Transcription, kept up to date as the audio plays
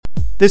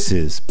This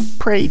is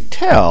Pray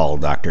Tell,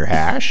 Dr.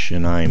 Hash,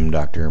 and I'm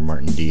Dr.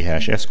 Martin D.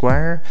 Hash,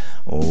 Esquire,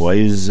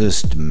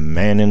 wisest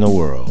man in the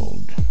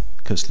world,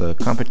 'cause the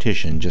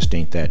competition just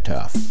ain't that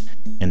tough.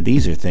 And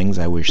these are things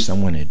I wish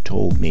someone had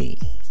told me.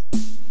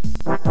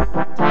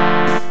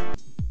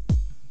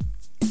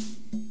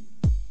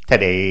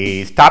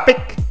 Today's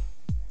topic,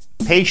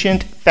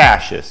 Patient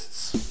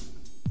Fascists.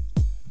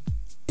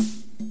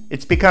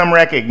 It's become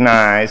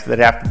recognized that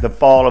after the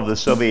fall of the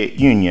Soviet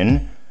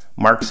Union,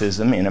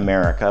 Marxism in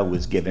America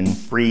was given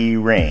free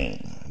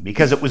rein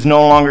because it was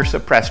no longer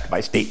suppressed by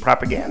state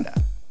propaganda.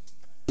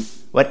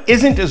 What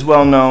isn't as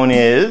well known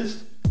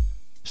is,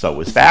 so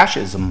was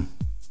fascism.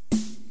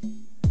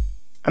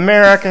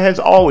 America has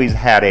always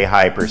had a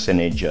high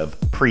percentage of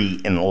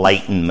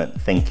pre-Enlightenment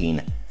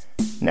thinking.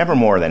 Never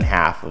more than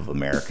half of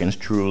Americans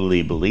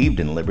truly believed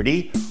in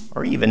liberty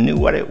or even knew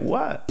what it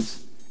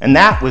was. And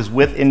that was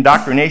with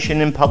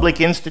indoctrination in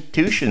public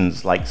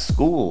institutions like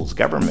schools,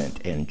 government,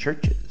 and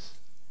churches.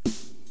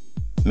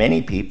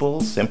 Many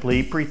people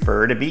simply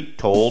prefer to be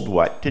told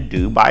what to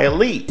do by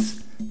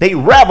elites. They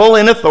revel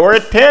in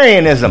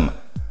authoritarianism,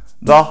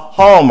 the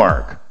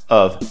hallmark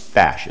of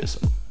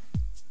fascism.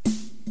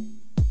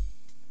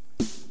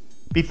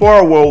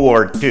 Before World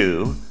War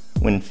II,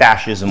 when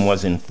fascism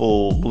was in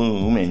full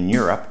bloom in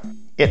Europe,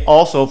 it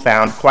also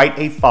found quite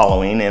a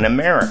following in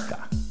America.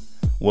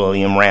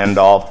 William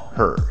Randolph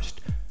Hearst,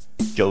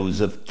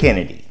 Joseph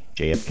Kennedy,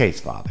 JFK's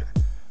father,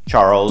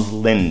 Charles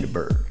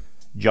Lindbergh,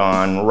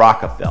 John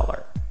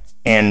Rockefeller,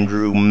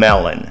 Andrew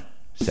Mellon,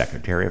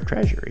 Secretary of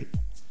Treasury,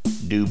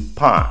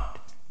 DuPont,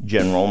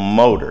 General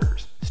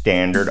Motors,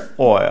 Standard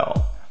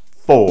Oil,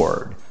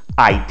 Ford,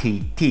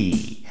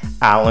 ITT,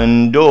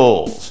 Allen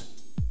Dulles,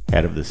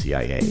 head of the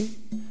CIA,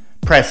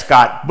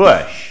 Prescott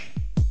Bush,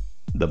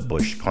 the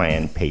Bush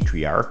clan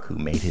patriarch who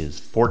made his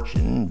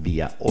fortune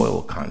via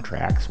oil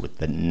contracts with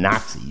the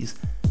Nazis,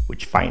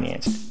 which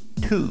financed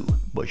 2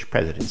 Bush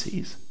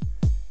presidencies,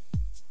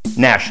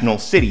 National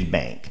City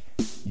Bank,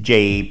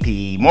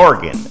 J.P.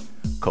 Morgan,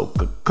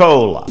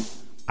 Coca-Cola,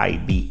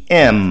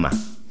 IBM,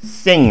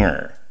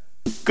 Singer,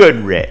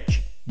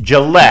 Goodrich,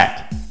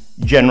 Gillette,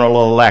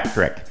 General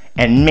Electric,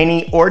 and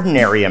many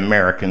ordinary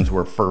Americans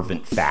were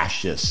fervent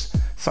fascists,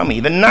 some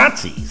even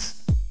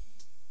Nazis.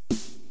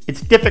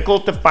 It's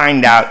difficult to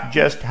find out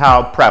just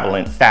how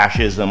prevalent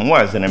fascism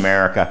was in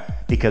America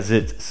because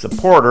its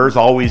supporters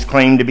always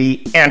claimed to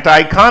be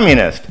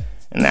anti-communist,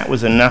 and that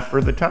was enough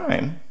for the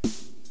time.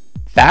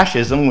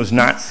 Fascism was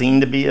not seen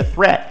to be a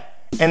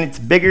threat, and it's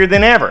bigger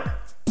than ever,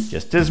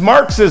 just as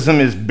Marxism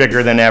is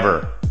bigger than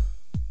ever.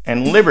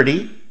 And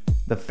liberty,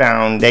 the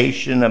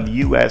foundation of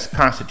U.S.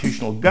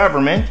 constitutional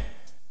government,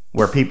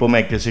 where people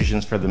make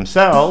decisions for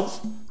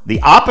themselves, the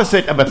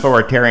opposite of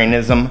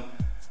authoritarianism,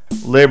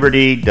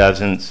 liberty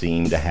doesn't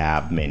seem to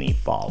have many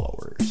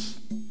followers.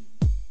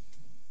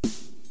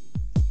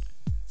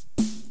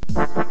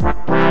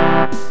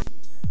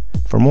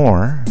 For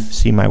more,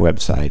 see my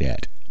website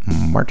at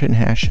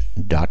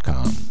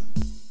martinhash.com.